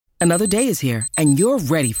Another day is here, and you're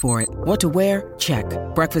ready for it. What to wear? Check.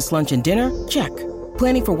 Breakfast, lunch, and dinner? Check.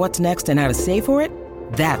 Planning for what's next and how to save for it?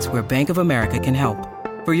 That's where Bank of America can help.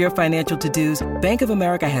 For your financial to-dos, Bank of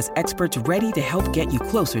America has experts ready to help get you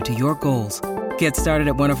closer to your goals. Get started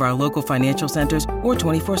at one of our local financial centers or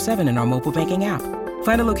 24/7 in our mobile banking app.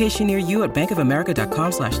 Find a location near you at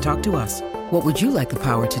bankofamerica.com/talktous. What would you like the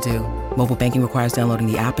power to do? Mobile banking requires downloading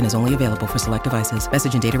the app and is only available for select devices.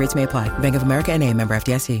 Message and data rates may apply. Bank of America N.A., member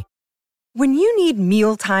FDIC. When you need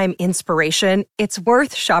mealtime inspiration, it's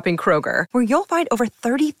worth shopping Kroger, where you'll find over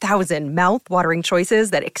 30,000 mouth-watering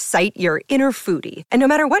choices that excite your inner foodie. And no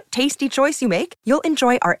matter what tasty choice you make, you'll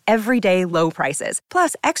enjoy our everyday low prices,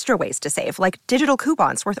 plus extra ways to save, like digital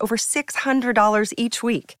coupons worth over $600 each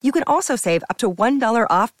week. You can also save up to $1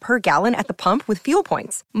 off per gallon at the pump with fuel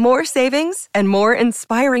points. More savings and more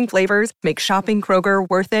inspiring flavors make shopping Kroger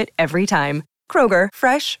worth it every time. Kroger,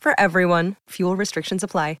 fresh for everyone. Fuel restrictions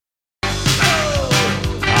apply.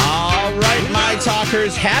 All right, my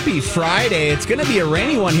talkers, happy Friday. It's going to be a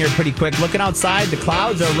rainy one here pretty quick. Looking outside, the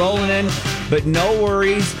clouds are rolling in, but no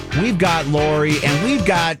worries. We've got Lori, and we've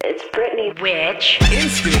got... It's Brittany, witch. ...in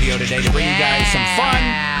studio today to bring you guys some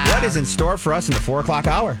fun. What is in store for us in the 4 o'clock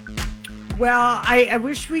hour? Well, I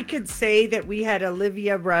wish we could say that we had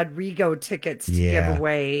Olivia Rodrigo tickets to give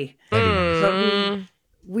away. But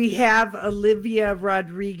we have Olivia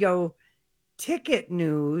Rodrigo ticket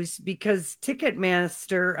news because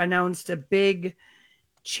Ticketmaster announced a big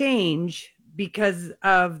change because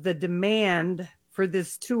of the demand for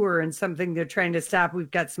this tour and something they're trying to stop.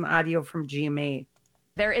 We've got some audio from GMA.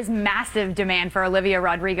 There is massive demand for Olivia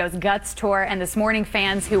Rodrigo's Guts tour, and this morning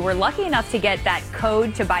fans who were lucky enough to get that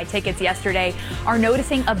code to buy tickets yesterday are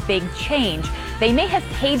noticing a big change. They may have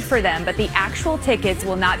paid for them, but the actual tickets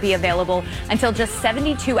will not be available until just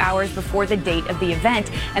 72 hours before the date of the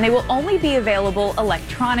event, and they will only be available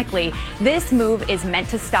electronically. This move is meant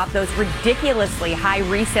to stop those ridiculously high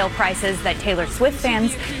resale prices that Taylor Swift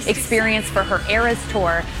fans experienced for her Eras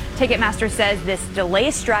tour. Ticketmaster says this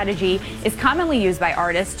delay strategy is commonly used by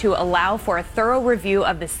artists to allow for a thorough review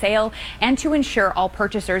of the sale and to ensure all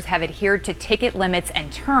purchasers have adhered to ticket limits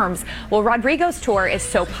and terms. Well, Rodrigo's tour is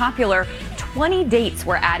so popular, 20 dates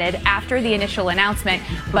were added after the initial announcement,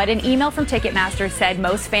 but an email from Ticketmaster said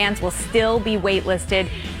most fans will still be waitlisted.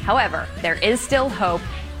 However, there is still hope.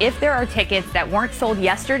 If there are tickets that weren't sold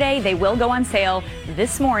yesterday, they will go on sale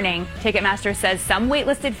this morning. Ticketmaster says some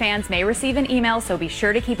waitlisted fans may receive an email, so be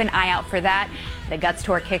sure to keep an eye out for that. The Guts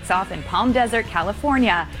tour kicks off in Palm Desert,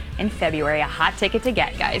 California in February. A hot ticket to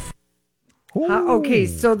get, guys. Okay,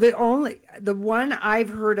 so the one I've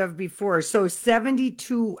heard of before, so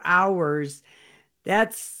 72 hours,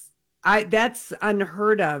 that's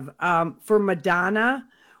unheard of. For Madonna,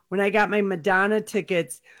 when I got my Madonna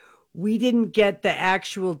tickets, we didn't get the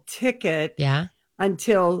actual ticket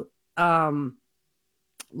until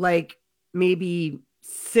like maybe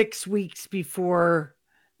 6 weeks before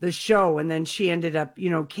the show. And then she ended up,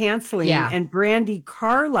 canceling. Yeah. And Brandy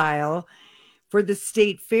Carlisle for the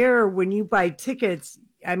State Fair, when you buy tickets,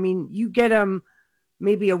 I mean, you get them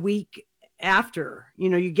maybe a week after,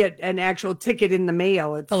 you get an actual ticket in the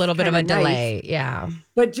mail. It's a little bit of a nice. delay. Yeah.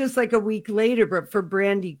 But just like a week later, but for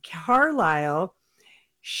Brandy Carlisle,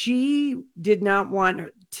 she did not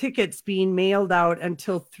want tickets being mailed out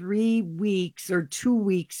until 3 weeks or 2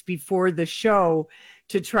 weeks before the show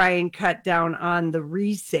to try and cut down on the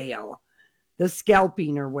resale, the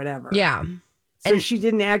scalping or whatever. Yeah. So she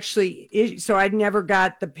didn't actually, so I never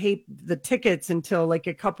got the tickets until like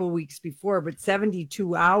a couple weeks before, but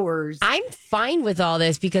 72 hours. I'm fine with all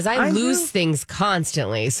this because I lose things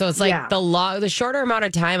constantly. So it's like the shorter amount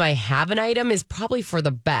of time I have an item is probably for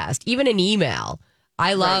the best. Even an email.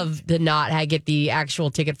 I love to not get the actual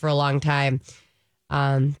ticket for a long time.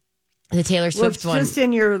 The Taylor Swift one. It's just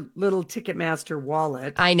in your little Ticketmaster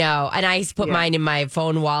wallet. I know. And I used to put mine in my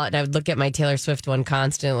phone wallet and I would look at my Taylor Swift one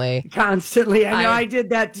constantly. I know I did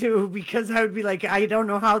that too because I would be like, I don't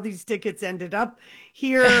know how these tickets ended up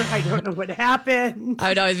here. I don't know what happened. I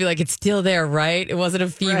would always be like, it's still there, right? It wasn't a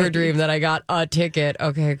fever dream that I got a ticket.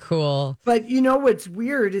 Okay, cool. But what's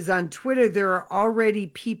weird is on Twitter, there are already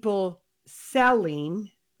people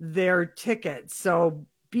selling their tickets. So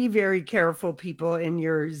be very careful, people, in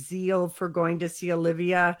your zeal for going to see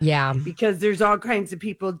Olivia. Yeah. Because there's all kinds of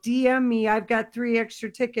people. DM me. I've got 3 extra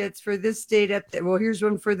tickets for this date. Well, here's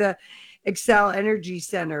one for the Excel Energy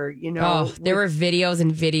Center. There were videos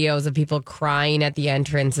and videos of people crying at the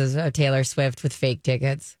entrances of Taylor Swift with fake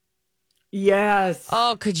tickets. Yes.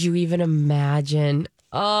 Oh, could you even imagine?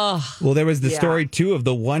 Oh. Well, there was the story, too, of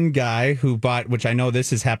the one guy who bought, which I know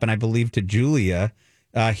this has happened, I believe, to Julia.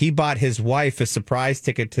 He bought his wife a surprise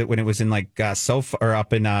ticket to when it was in like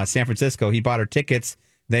up in San Francisco. He bought her tickets.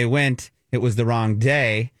 They went. It was the wrong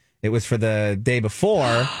day. It was for the day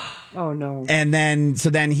before. Oh no! And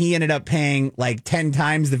then he ended up paying like 10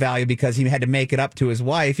 times the value because he had to make it up to his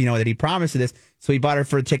wife. That he promised her this. So he bought her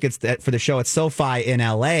for tickets for the show at SoFi in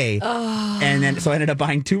L.A. Oh. And then so I ended up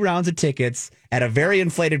buying 2 rounds of tickets at a very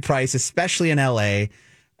inflated price, especially in L.A.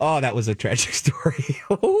 Oh, that was a tragic story.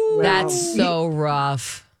 That's so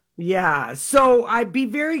rough. Yeah. So I'd be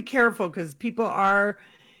very careful because people are,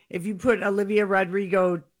 if you put Olivia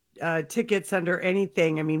Rodrigo tickets under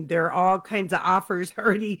anything, I mean, there are all kinds of offers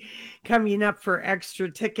already coming up for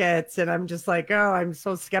extra tickets. And I'm just like, oh, I'm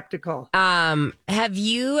so skeptical. Have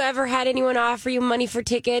you ever had anyone offer you money for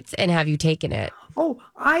tickets, and have you taken it? Oh,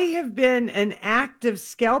 I have been an active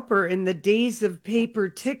scalper in the days of paper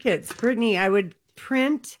tickets. Brittany, I would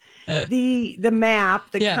print the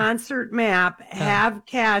map, concert map, have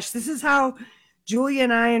cash. This is how Julia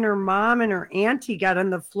and I and her mom and her auntie got on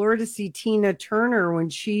the floor to see Tina Turner when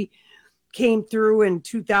she came through in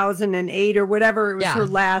 2008 or whatever. It was her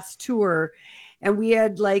last tour. And we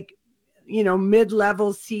had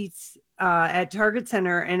mid-level seats at Target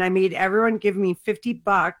Center. And I made everyone give me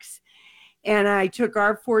 $50. And I took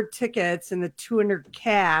our 4 tickets and the $200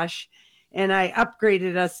 cash, and I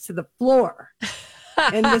upgraded us to the floor.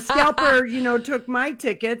 And the scalper, took my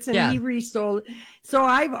tickets and he resold. So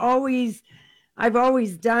I've always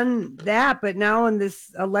done that, but now in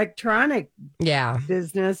this electronic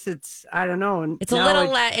business, it's, I don't know. It's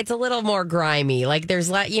a little more grimy. Like there's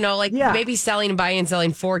maybe buying and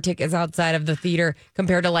selling 4 tickets outside of the theater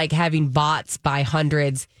compared to like having bots buy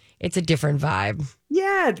hundreds. It's a different vibe.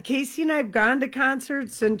 Yeah, Casey and I have gone to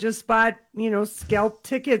concerts and just bought, scalp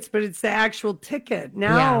tickets, but it's the actual ticket.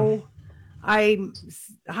 Now I'm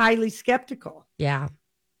highly skeptical. Yeah.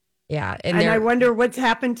 Yeah. And I wonder what's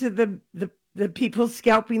happened to the people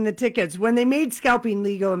scalping the tickets. When they made scalping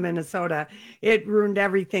legal in Minnesota, it ruined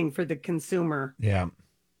everything for the consumer. Yeah.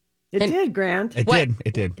 It did, Grant. It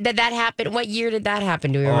did. Did that happen? What year did that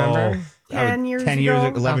happen? Do you remember? 10 years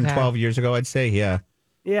ago? 11, 12 years ago, I'd say. Yeah.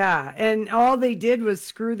 Yeah. And all they did was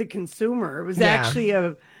screw the consumer. It was actually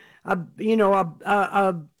a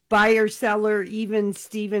buyer, seller, even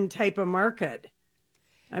Steven type of market.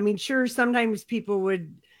 I mean, sure, sometimes people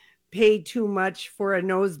would pay too much for a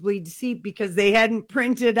nosebleed seat because they hadn't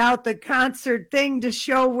printed out the concert thing to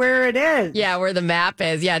show where it is. Yeah, where the map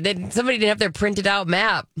is. Yeah, somebody didn't have their printed out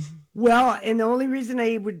map. Well, and the only reason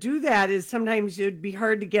I would do that is sometimes it would be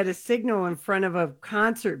hard to get a signal in front of a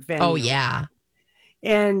concert venue. Oh, yeah.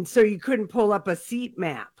 And so you couldn't pull up a seat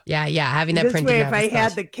map. Yeah, having that printed map. This way, if I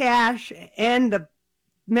had the cash and the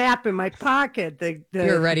map in my pocket,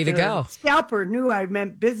 you're ready to go. Scalper knew I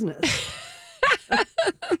meant business.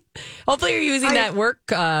 Hopefully you're using that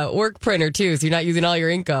work printer too, so you're not using all your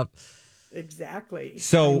ink up. Exactly.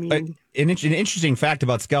 So an interesting fact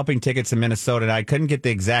about scalping tickets in Minnesota, and I couldn't get the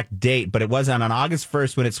exact date, but it was on August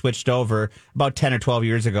 1st when it switched over about 10 or 12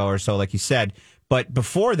 years ago or so, like you said. But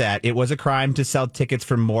before that, it was a crime to sell tickets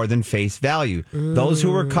for more than face value. Those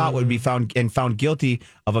who were caught would be found guilty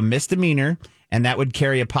of a misdemeanor, and that would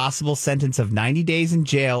carry a possible sentence of 90 days in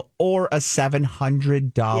jail or a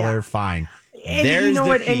 $700 fine. And there's the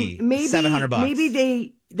what? key. And maybe $700.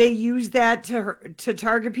 Maybe they use that to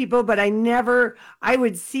target people, but I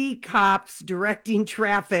would see cops directing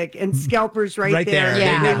traffic and scalpers right there.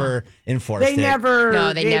 Yeah. They never enforced it. They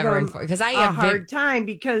never enforced because I have a hard time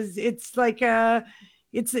because it's like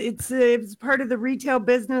it's part of the retail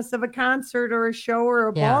business of a concert or a show or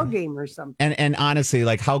a ball game or something. And honestly,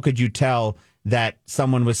 like, how could you tell that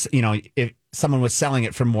someone was, if someone was selling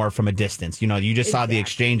it for more from a distance? You just saw the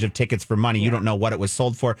exchange of tickets for money. You don't know what it was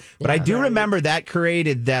sold for. But I do remember that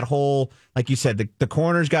created that whole, like you said, the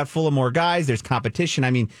corners got full of more guys. There's competition.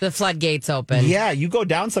 I mean, the floodgates open. Yeah, you go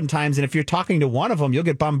down sometimes, and if you're talking to one of them, you'll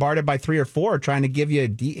get bombarded by 3 or 4 trying to give you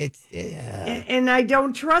And I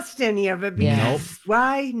don't trust any of it because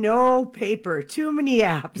why? No paper. Too many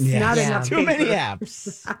apps. Not enough Too many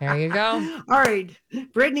apps. There you go. All right.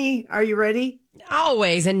 Brittany, are you ready?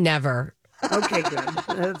 Always and never. Okay, good.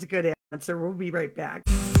 That's a good answer. We'll be right back.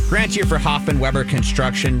 Grant here for Hoffman Weber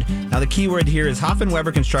Construction. Now, the key word here is Hoffman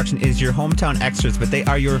Weber Construction is your hometown experts, but they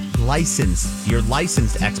are your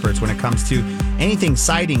licensed experts when it comes to anything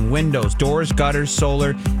siding, windows, doors, gutters,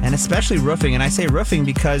 solar, and especially roofing. And I say roofing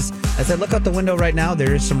because as I look out the window right now,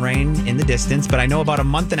 there is some rain in the distance, but I know about a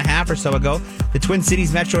month and a half or so ago, the Twin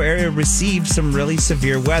Cities metro area received some really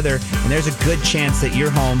severe weather, and there's a good chance that your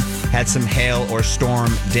home had some hail or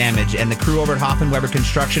storm damage. And the crew over at Hoffman Weber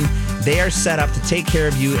Construction, they are set up to take care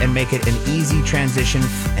of you and make it an easy transition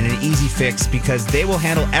and an easy fix because they will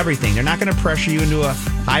handle everything. They're not going to pressure you into a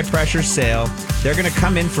high-pressure sale. They're going to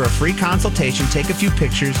come in for a free consultation, take a few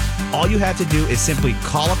pictures. All you have to do is simply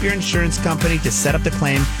call up your insurance company to set up the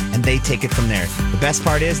claim, and they take it from there. The best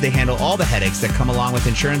part is they handle all the headaches that come along with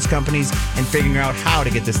insurance companies and figuring out how to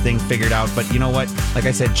get this thing figured out. But you know what? Like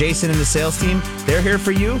I said, Jason and the sales team, they're here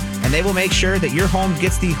for you, and they will make sure that your home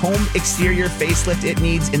gets the home exterior facelift it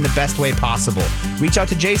needs in the best way possible. Reach out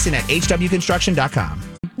to Jason at hwconstruction.com.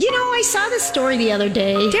 You know, I saw this story the other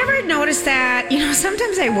day. Did you ever notice that? You know,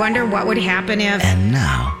 sometimes I wonder what would happen if... And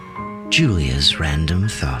now, Julia's random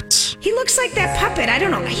thoughts. He looks like that puppet. I don't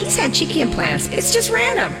know. He's had cheeky implants. It's just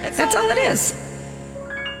random. That's all it is.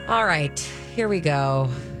 All right, here we go.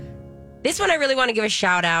 This one I really want to give a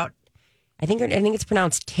shout out. I think it's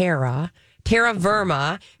pronounced Tara. Tara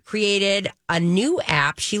Verma created a new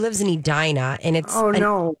app. She lives in Edina, and it's... Oh,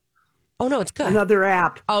 no. Oh, no, it's good. Another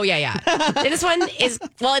app. Oh, yeah. And this one is,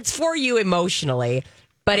 well, it's for you emotionally,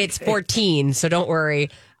 but it's 14, so don't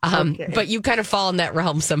worry. But you kind of fall in that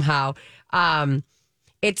realm somehow.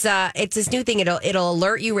 It's this new thing. It'll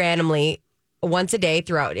alert you randomly once a day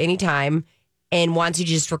throughout any time and wants you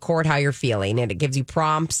to just record how you're feeling. And it gives you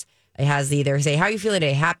prompts. It has either say, how are you feeling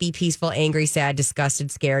today? Happy, peaceful, angry, sad,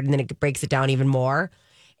 disgusted, scared. And then it breaks it down even more.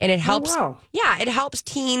 And it helps, it helps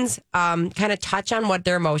teens kind of touch on what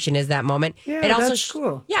their emotion is that moment. Yeah, it also that's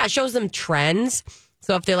cool. It shows them trends.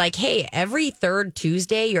 So if they're like, hey, every third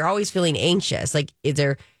Tuesday, you're always feeling anxious. Like, is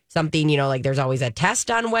there something, like there's always a test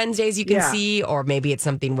on Wednesdays you can see, or maybe it's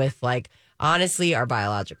something with like, honestly, our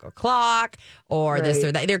biological clock or this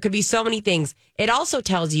or that. There could be so many things. It also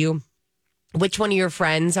tells you which one of your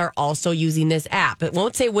friends are also using this app. It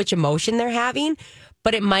won't say which emotion they're having,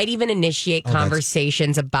 but it might even initiate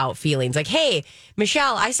conversations about feelings. Like, hey,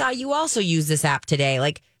 Michelle, I saw you also use this app today.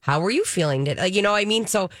 Like, how were you feeling? Like, you know what I mean?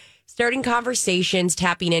 So starting conversations,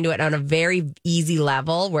 tapping into it on a very easy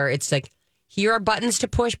level where it's like, here are buttons to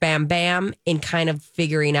push, bam, bam, and kind of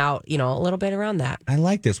figuring out, a little bit around that. I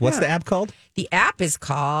like this. What's the app called? The app is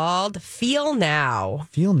called Feel Now.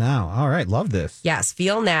 Feel Now. All right. Love this. Yes,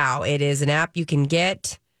 Feel Now. It is an app you can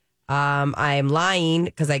get. I'm lying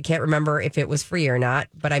because I can't remember if it was free or not,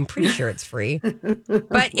 but I'm pretty sure it's free.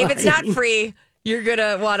 But if it's not free, you're going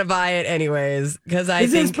to want to buy it anyways. Because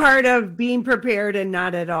this is part of being prepared and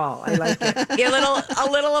not at all. I like it. A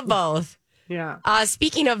little of both. Yeah.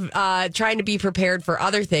 Speaking of trying to be prepared for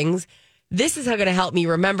other things, this is going to help me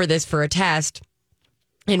remember this for a test.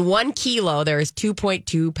 In 1 kilo, there is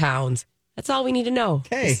 2.2 pounds. That's all we need to know.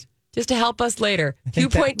 Okay. Just to help us later.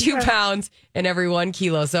 2.2 pounds in every 1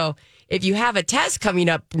 kilo. So if you have a test coming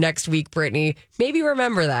up next week, Brittany, maybe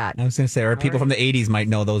remember that. I was going to say, or people from the 80s might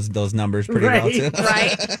know those numbers pretty well, too.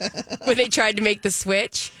 Right? When they tried to make the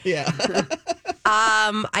switch. Yeah.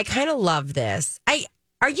 I kind of love this.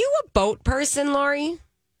 Are you a boat person, Lori?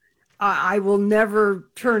 I will never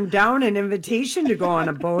turn down an invitation to go on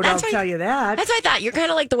a boat. I'll tell you that. That's what I thought. You're kind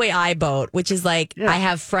of like the way I boat, which is like I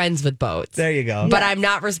have friends with boats. There you go. But I'm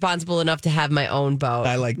not responsible enough to have my own boat.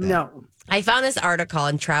 I like that. No. I found this article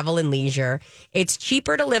in Travel and Leisure. It's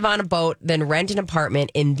cheaper to live on a boat than rent an apartment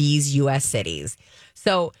in these U.S. cities.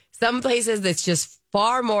 So some places it's just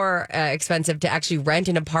far more expensive to actually rent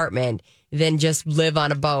an apartment than just live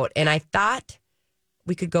on a boat. And I thought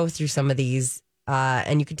we could go through some of these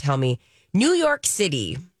and you could tell me. New York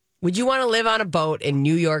City. Would you want to live on a boat in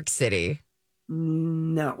New York City?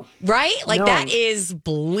 No. Right? Like No. that is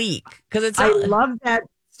bleak. Because I love that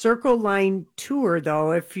Circle Line tour,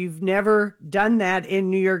 though. If you've never done that in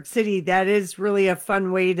New York City, that is really a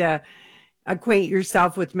fun way to acquaint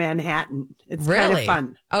yourself with Manhattan. It's kind of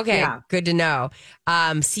fun. Okay, good to know.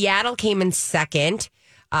 Seattle came in second.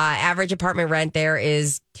 Average apartment rent there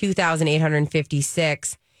is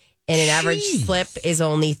 $2,856. And an average slip is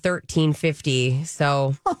only $1,350.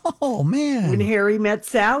 So, oh man, when Harry met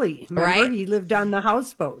Sally, remember? Right? He lived on the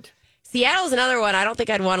houseboat. Seattle's another one. I don't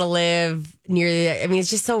think I'd want to live near. I mean,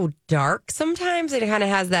 it's just so dark sometimes. It kind of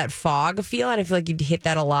has that fog feel, and I feel like you'd hit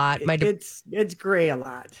that a lot. It's gray a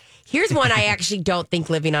lot. Here's one I actually don't think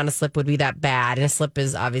living on a slip would be that bad. And a slip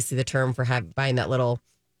is obviously the term for buying that little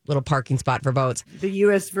parking spot for boats. The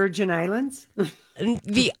U.S. Virgin Islands,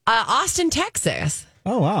 the Austin, Texas.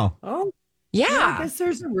 Oh, wow. Oh, yeah. I guess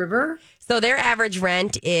there's a river. So their average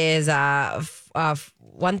rent is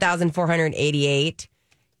 $1,488.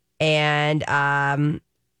 And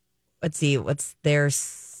let's see, what's their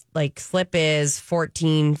slip is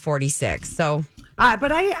 $1,446. So,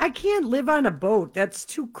 but I can't live on a boat. That's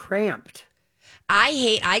too cramped.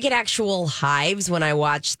 I get actual hives when I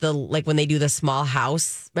watch when they do the small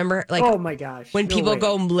house. Remember, oh my gosh, when people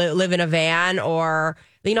go live in a van or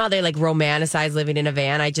you know how they like romanticize living in a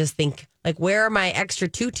van? I just think like, where are my extra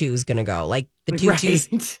tutus going to go? Like the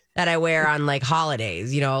tutus that I wear on like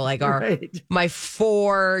holidays, you know, like are my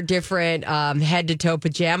 4 different head to toe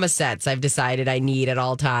pajama sets I've decided I need at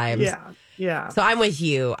all times. Yeah. So I'm with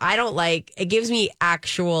you. I don't like, it gives me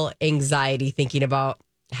actual anxiety thinking about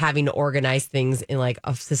having to organize things in like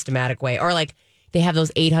a systematic way. Or like they have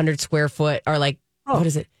those 800 square foot or like, what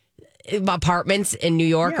is it? Apartments in New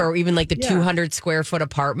York or even like the 200 square foot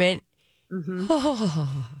apartment.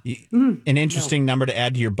 An interesting number to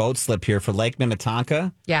add to your boat slip here for Lake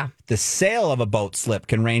Minnetonka. Yeah. The sale of a boat slip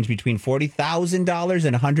can range between $40,000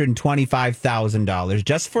 and $125,000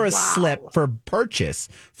 just for a slip for purchase.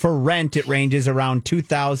 For rent, it ranges around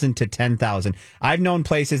 $2,000 to $10,000. I've known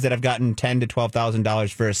places that have gotten $10,000 to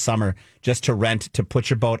 $12,000 for a summer just to rent to put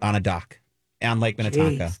your boat on a dock on Lake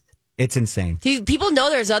Minnetonka. Jeez. It's insane. Do people know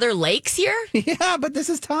there's other lakes here? Yeah, but this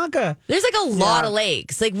is Tonka. There's like a lot of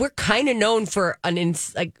lakes. Like we're kind of known for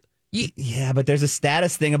yeah, but there's a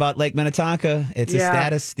status thing about Lake Minnetonka. It's a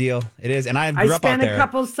status deal. It is, and I grew up out there. I spent a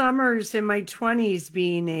couple summers in my 20s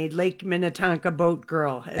being a Lake Minnetonka boat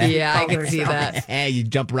girl. Yeah, I can see that. Hey, you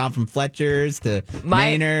jump around from Fletcher's to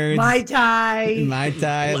Maynard's. Mai Tai.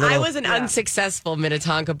 I was an unsuccessful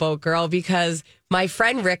Minnetonka boat girl because my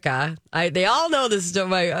friend Ricka, they all know this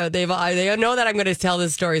story. They know that I'm going to tell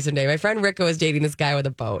this story someday. My friend Ricka was dating this guy with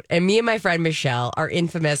a boat, and me and my friend Michelle are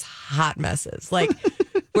infamous hot messes. Like,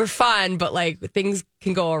 we're fun, but like things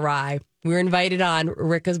can go awry. We were invited on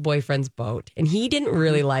Ricka's boyfriend's boat, and he didn't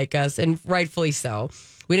really like us, and rightfully so.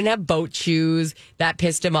 We didn't have boat shoes. That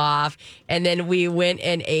pissed him off. And then we went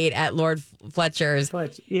and ate at Lord Fletcher's.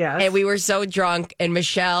 Yes. And we were so drunk, and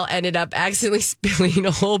Michelle ended up accidentally spilling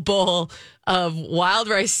a whole bowl of wild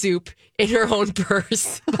rice soup in her own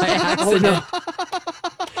purse by accident.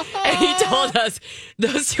 And he told us,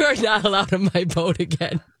 those two are not allowed on my boat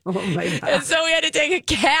again. Oh, my God. And so we had to take a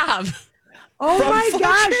cab. Oh, my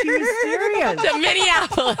gosh, you're serious. To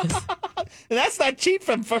Minneapolis. That's not cheap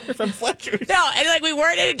from Fletcher's. No, and like we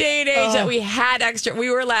weren't in a day and age that we had extra.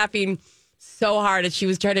 We were laughing so hard that she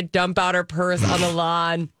was trying to dump out her purse on the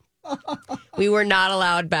lawn. We were not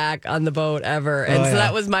allowed back on the boat ever. And so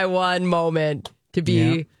that was my one moment to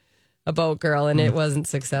be a boat girl, and it wasn't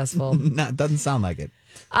successful. No, it doesn't sound like it.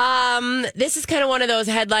 This is kind of one of those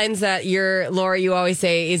headlines that Laura, you always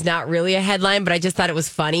say is not really a headline, but I just thought it was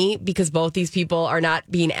funny because both these people are not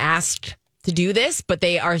being asked to do this, but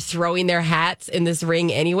they are throwing their hats in this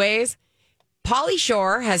ring anyways. Pauly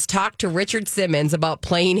Shore has talked to Richard Simmons about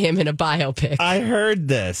playing him in a biopic. I heard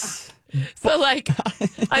this. So like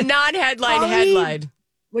a non-headline headline.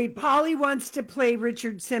 Wait, Pauly wants to play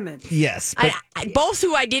Richard Simmons. Yes. Both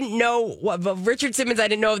who I didn't know, Richard Simmons, I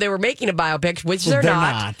didn't know if they were making a biopic, which they're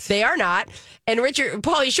not. They are not. And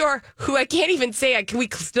Pauly Shore, who I can't even say, can we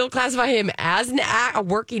still classify him as a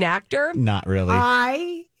working actor? Not really.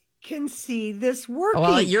 I can see this working.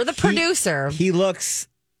 Well, you're the producer. He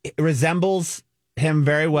resembles him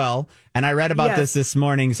very well. And I read about this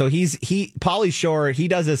morning. So Pauly Shore, he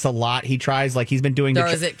does this a lot. He tries, like he's been doing.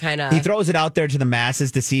 He throws it out there to the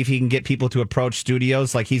masses to see if he can get people to approach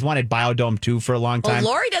studios. Like he's wanted Biodome 2 for a long time.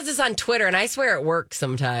 Well, Lori does this on Twitter, and I swear it works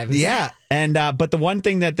sometimes. Yeah. And, but the one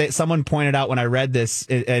thing that someone pointed out when I read this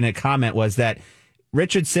in a comment was that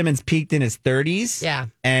Richard Simmons peaked in his 30s. Yeah.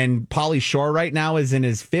 And Pauly Shore right now is in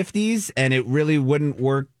his 50s, and it really wouldn't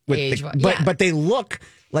work with but they look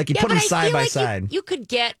like you put them side by side. You could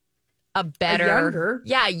get a better,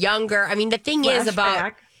 younger. I mean, the thing is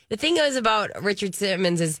about Richard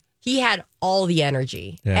Simmons is he had all the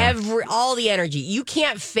energy, all the energy. You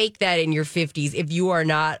can't fake that in your 50s if you are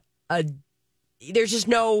not there's just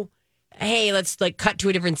no, hey, let's like cut to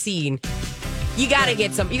a different scene. You got to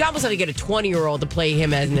get you almost have to get a 20-year-old to play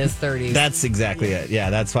him as in his 30s. That's exactly it. Yeah,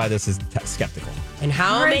 that's why this is skeptical. And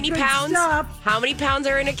how many pounds? How many pounds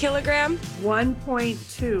are in a kilogram?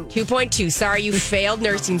 1.2. 2.2. Sorry, you failed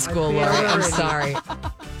nursing school, Lori. I'm sorry.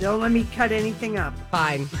 Don't let me cut anything up.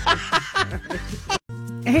 Fine.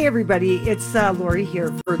 Hey, everybody. It's Lori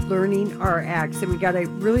here for Learning RX. And we got a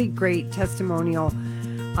really great testimonial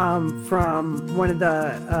from one of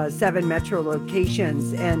the 7 metro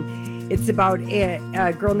locations. And it's about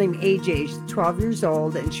a girl named AJ. She's 12 years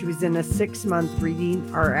old, and she was in a 6-month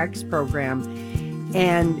Reading RX program.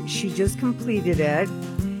 And she just completed it.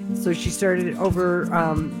 So she started over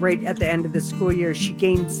right at the end of the school year. She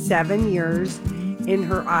gained 7 years in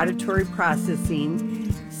her auditory processing,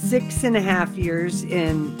 6.5 years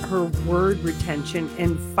in her word retention,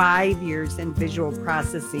 and 5 years in visual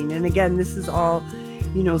processing. And again, this is all,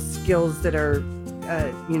 skills that are,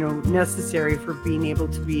 necessary for being able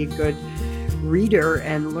to be a good reader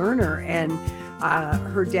and learner. And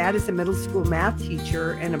Her dad is a middle school math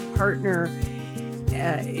teacher, and a partner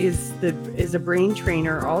is a brain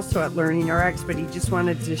trainer also at Learning RX, but he just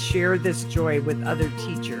wanted to share this joy with other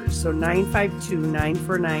teachers. So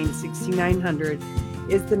 952-949-6900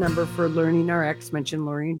 is the number for Learning RX. Mention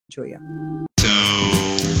Lori and Julia. So,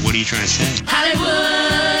 what are you trying to say?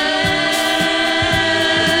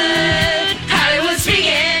 Hollywood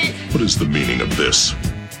speaking. What is the meaning of this?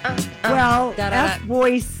 Well,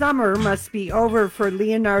 F-Boy summer must be over for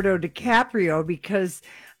Leonardo DiCaprio because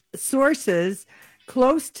sources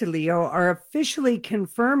close to Leo are officially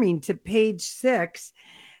confirming to Page Six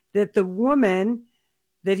that the woman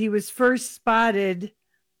that he was first spotted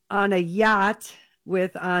on a yacht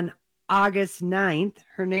with on August 9th,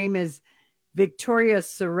 her name is Victoria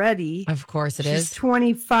Soretti. Of course it She's is.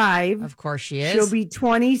 25. Of course she is. She'll be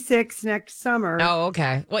 26 next summer. Oh,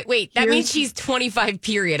 okay. Wait. That means she's 25,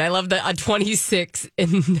 period. I love the 26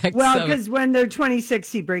 in next Well, summer. because when they're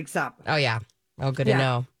 26, he breaks up. Oh, yeah. Oh, good to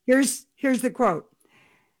know. Here's the quote.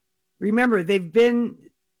 Remember, they've been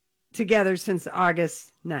together since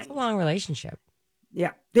August 9th. It's a long relationship.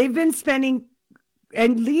 Yeah. They've been spending,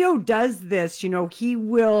 and Leo does this, he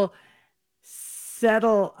will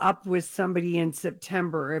settle up with somebody in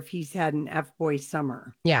September if he's had an F-boy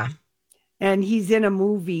summer. Yeah. And he's in a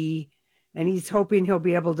movie and he's hoping he'll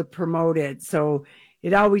be able to promote it. So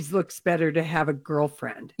it always looks better to have a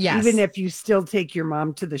girlfriend. Yes. Even if you still take your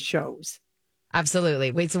mom to the shows.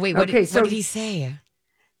 Absolutely. What did he say?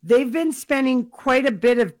 They've been spending quite a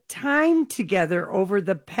bit of time together over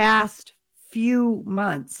the past few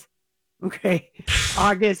months. Okay.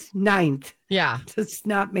 August 9th. Yeah. Does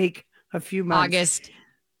not make a few months. August,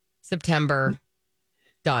 September,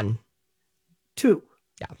 done. 2.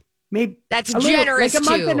 Yeah. Maybe that's generous, like a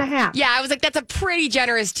month too. and a half. Yeah, I was like, that's a pretty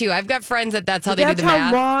generous, too. I've got friends that's how But they do the math.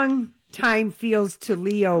 That's how long time feels to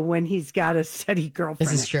Leo when he's got a steady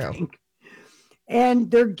girlfriend. This is true.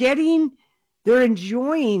 And they're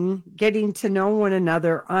enjoying getting to know one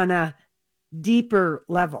another on a deeper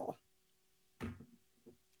level.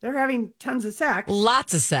 They're having tons of sex.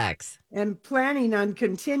 Lots of sex. And planning on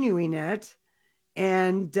continuing it.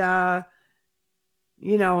 And, You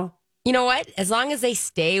know what? As long as they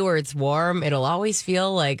stay where it's warm, it'll always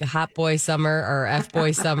feel like hot boy summer or F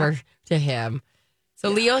boy summer to him. So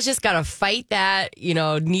Leo's just got to fight that,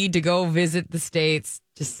 need to go visit the States.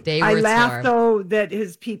 Just stay where it's warm. I laugh, though, that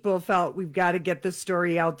his people felt we've got to get the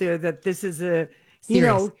story out there that this is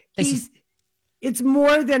it's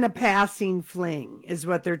more than a passing fling is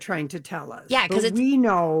what they're trying to tell us. Yeah, because we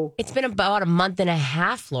know. It's been about a month and a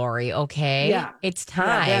half, Lori, okay? Yeah. It's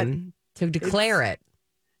time to declare it.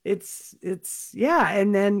 It's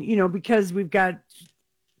and then, because we've got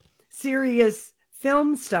serious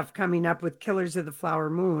film stuff coming up with Killers of the Flower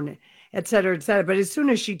Moon, et cetera, et cetera. But as soon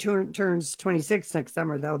as she turns 26 next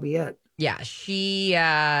summer, that'll be it. Yeah,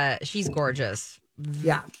 she's gorgeous.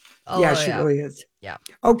 Yeah. Oh, she really is. Yeah.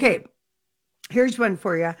 Okay. Here's one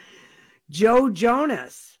for you. Joe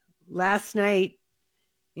Jonas last night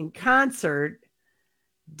in concert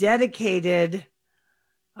dedicated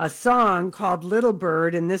a song called Little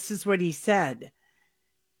Bird, and this is what he said.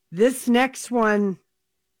 This next one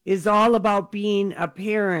is all about being a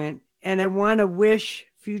parent, and I want to wish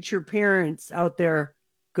future parents out there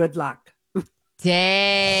good luck.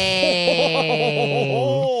 Dang.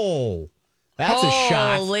 Oh, that's a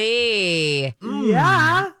shot. Holy.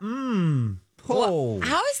 Yeah. Oh.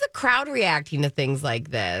 How is the crowd reacting to things like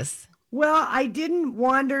this? Well, I didn't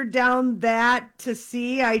wander down that to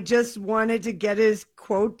see. I just wanted to get his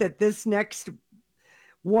quote that this next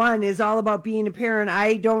one is all about being a parent.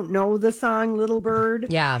 I don't know the song Little Bird.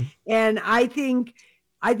 Yeah. And I think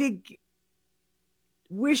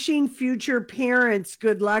wishing future parents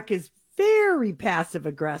good luck is very passive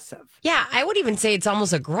aggressive. Yeah, I would even say it's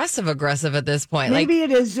almost aggressive at this point. Maybe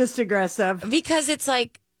it is just aggressive. Because it's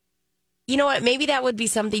like, you know what? Maybe that would be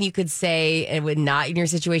something you could say and would not in your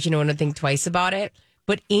situation. I wouldn't think twice about it.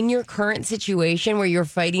 But in your current situation where you're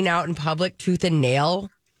fighting out in public tooth and nail,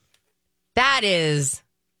 that is...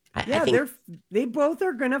 I think, they both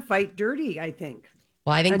are going to fight dirty, I think.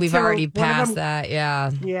 Well, I think we've already passed that,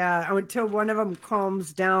 yeah. Yeah, until one of them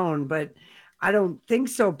calms down, but I don't think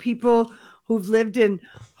so. People who've lived in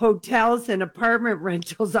hotels and apartment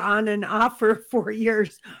rentals on and off for 4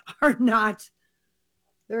 years are not...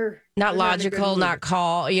 They're not logical, not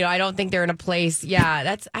call. I don't think they're in a place.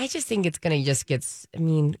 Yeah, I just think it's going to just get,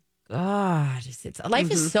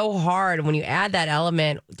 life is so hard. When you add that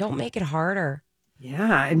element, don't make it harder.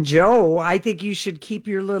 Yeah. And Joe, I think you should keep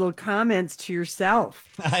your little comments to yourself.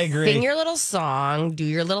 I agree. Sing your little song, do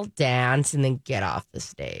your little dance, and then get off the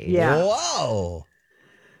stage. Yeah. Whoa.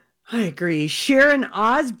 I agree. Sharon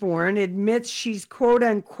Osbourne admits she's quote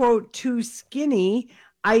unquote too skinny.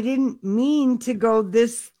 I didn't mean to go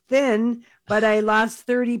this thin, but I lost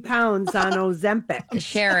 30 pounds on Ozempic.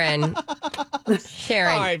 Sharon.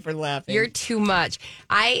 Sorry for laughing. You're too much.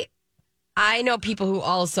 I know people who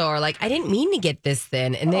also are like, I didn't mean to get this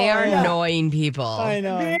thin, and they are annoying people. I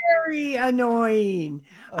know. Very annoying.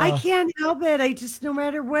 I can't help it. I just, no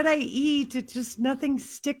matter what I eat, it just, nothing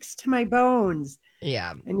sticks to my bones.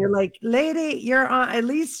 Yeah. And you're like, lady, you're on, at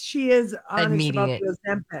least she is honest admitting about it. the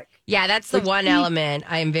Ozempic. Yeah, that's the one element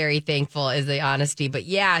I am very thankful is the honesty. But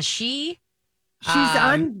yeah, she's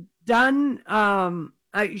undone.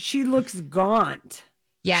 She looks gaunt.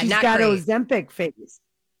 Yeah, she's not got great. Ozempic face.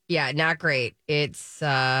 Yeah, not great. It's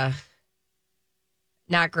not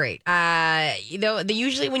great.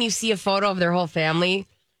 Usually when you see a photo of their whole family,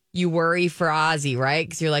 you worry for Ozzy, right?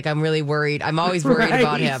 Because you're like, I'm really worried. I'm always worried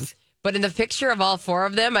about him. But in the picture of all four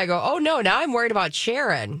of them, I go, oh no, now I'm worried about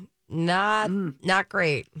Sharon. Not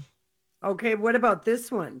great. Okay, what about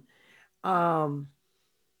this one?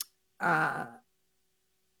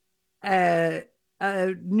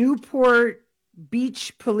 Newport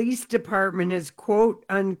Beach Police Department is quote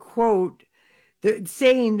unquote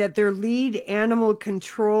saying that their lead animal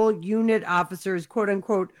control unit officer is quote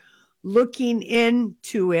unquote looking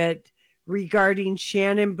into it regarding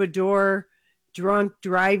Shannon Bedore drunk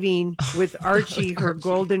driving with Archie, her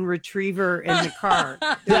golden retriever, in the car.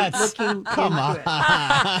 That's come on.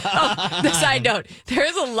 The side note: there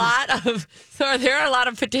are a lot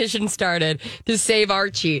of petitions started to save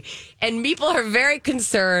Archie, and people are very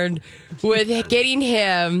concerned with getting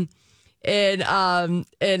him in what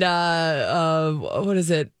is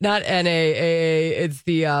it? Not NAAA. It's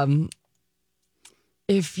the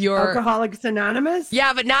if you're Alcoholics Anonymous.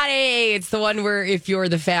 Yeah, but not AA. It's the one where if you're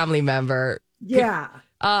the family member. Yeah.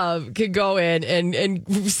 Could go in and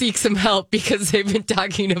seek some help because they've been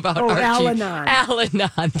talking about Archie.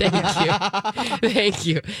 Al-Anon, thank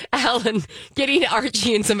you. Getting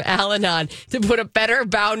Archie in some Al-Anon to put up better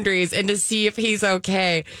boundaries and to see if he's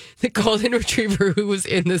okay. The golden retriever who was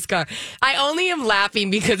in this car. I only am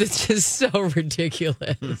laughing because it's just so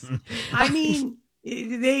ridiculous. I mean,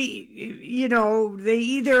 they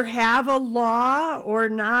either have a law or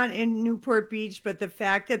not in Newport Beach, but the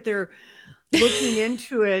fact that they're looking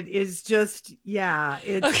into it is just,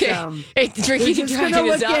 it's okay. Drinking and driving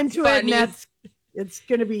is not into funny. It, and it's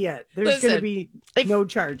going to be it. There's going to be no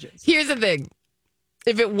charges. Here's the thing: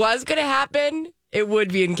 if it was going to happen, it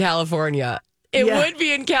would be in California. It would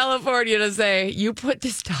be in California to say, you put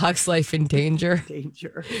this dog's life in danger.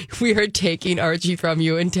 We are taking Archie from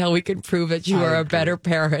you until we can prove that you are a better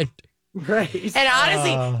parent. Right. And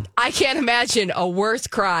honestly, I can't imagine a worse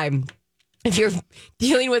crime. If you're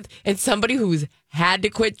dealing with somebody who's had to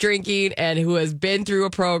quit drinking and who has been through a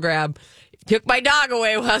program, took my dog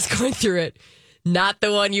away while I was going through it, not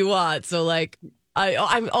the one you want. So, like,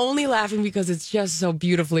 I'm only laughing because it's just so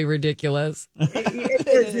beautifully ridiculous. It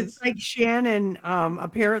is. It's like Shannon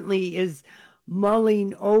apparently is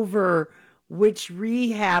mulling over which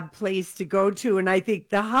rehab place to go to. And I think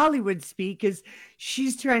the Hollywood speak is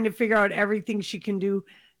she's trying to figure out everything she can do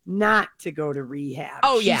not to go to rehab.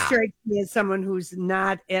 She strikes me as someone who's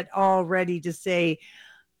not at all ready to say,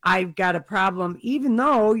 I've got a problem, even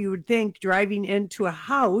though you would think driving into a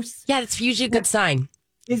house. Yeah, that's usually a good sign.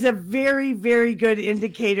 Is a very, very good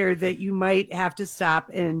indicator that you might have to stop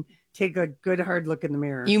and take a good hard look in the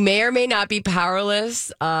mirror. You may or may not be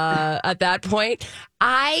powerless at that point.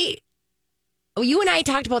 You and I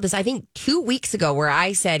talked about this, I think, 2 weeks ago, where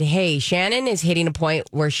I said, hey, Shannon is hitting a point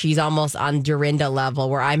where she's almost on Dorinda level,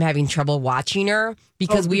 where I'm having trouble watching her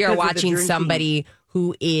because we are watching somebody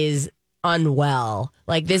who is unwell.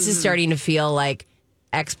 Like, this is starting to feel like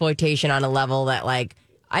exploitation on a level that, like,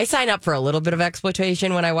 I sign up for a little bit of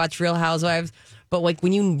exploitation when I watch Real Housewives. But, like,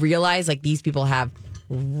 when you realize, like, these people have,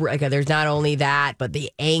 like, there's not only that, but the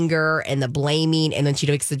anger and the blaming, and then she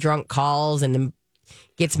makes the drunk calls and then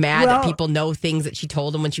gets mad that people know things that she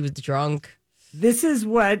told them when she was drunk. This is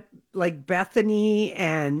what, like, Bethany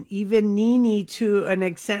and even Nene, to an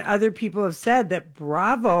extent, other people have said that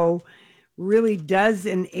Bravo really does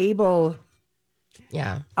enable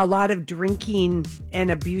a lot of drinking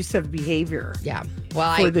and abusive behavior. Yeah.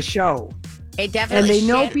 Well, for the show. It definitely, and they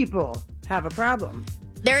know people have a problem.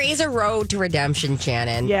 There is a road to redemption,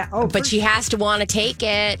 Shannon. Yeah. But she has to want to take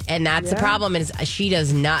it. And that's the problem is she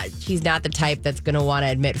does not. She's not the type that's going to want to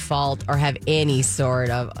admit fault or have any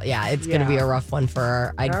sort of. Yeah, it's going to be a rough one for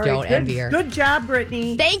her. I don't envy her. Good job,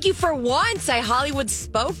 Brittany. Thank you for once. I Hollywood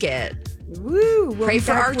spoke it. Woo. Pray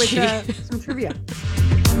for Archie. With, some trivia.